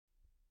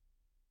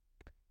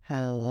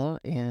Hello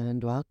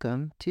and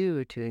welcome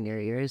to Tune Your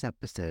Ears,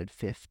 episode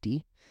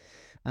 50.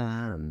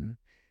 Um,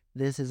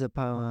 this is a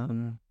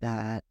poem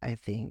that I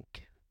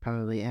think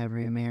probably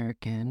every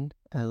American,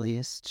 at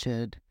least,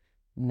 should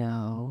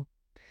know.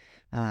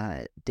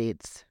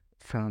 Dates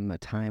from a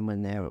time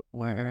when there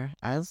were,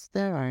 as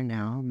there are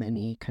now,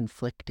 many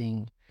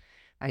conflicting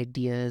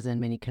ideas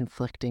and many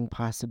conflicting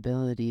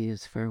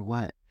possibilities for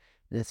what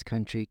this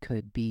country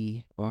could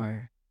be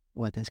or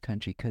what this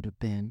country could have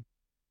been.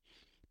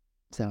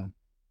 So,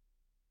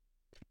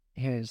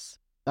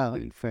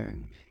 for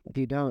if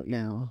you don't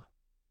know,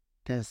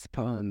 this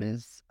poem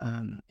is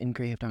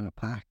engraved on a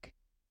plaque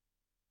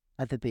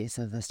at the base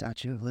of the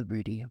Statue of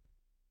Liberty.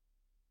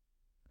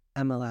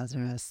 Emma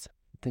Lazarus,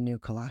 the new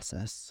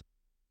Colossus.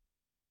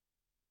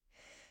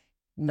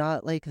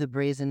 Not like the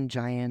brazen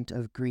giant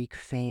of Greek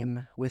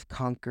fame, with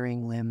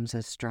conquering limbs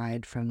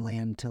astride from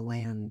land to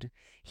land,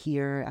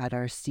 here at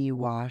our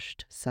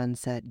sea-washed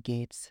sunset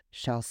gates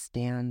shall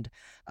stand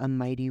a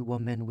mighty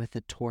woman with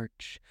a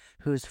torch,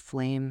 whose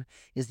flame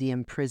is the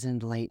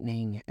imprisoned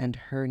lightning, and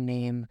her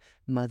name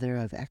Mother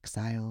of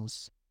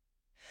Exiles.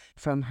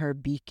 From her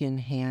beacon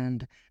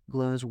hand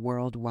glows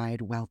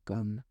worldwide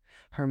welcome.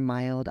 Her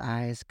mild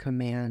eyes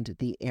command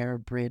the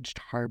air-bridged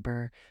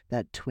harbor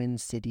that twin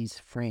cities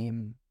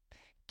frame.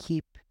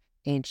 Keep,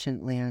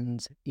 ancient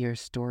lands, your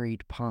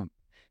storied pomp,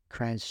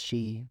 cries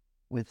she,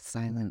 with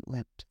silent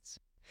lips.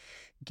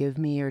 Give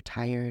me your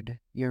tired,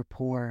 your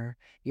poor,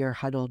 your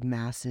huddled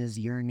masses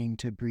yearning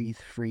to breathe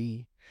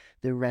free,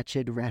 the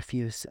wretched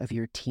refuse of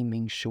your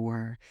teeming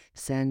shore.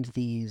 Send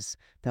these,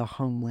 the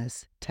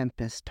homeless,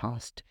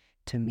 tempest-tossed,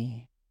 to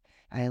me.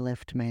 I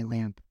lift my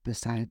lamp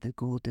beside the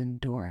golden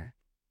door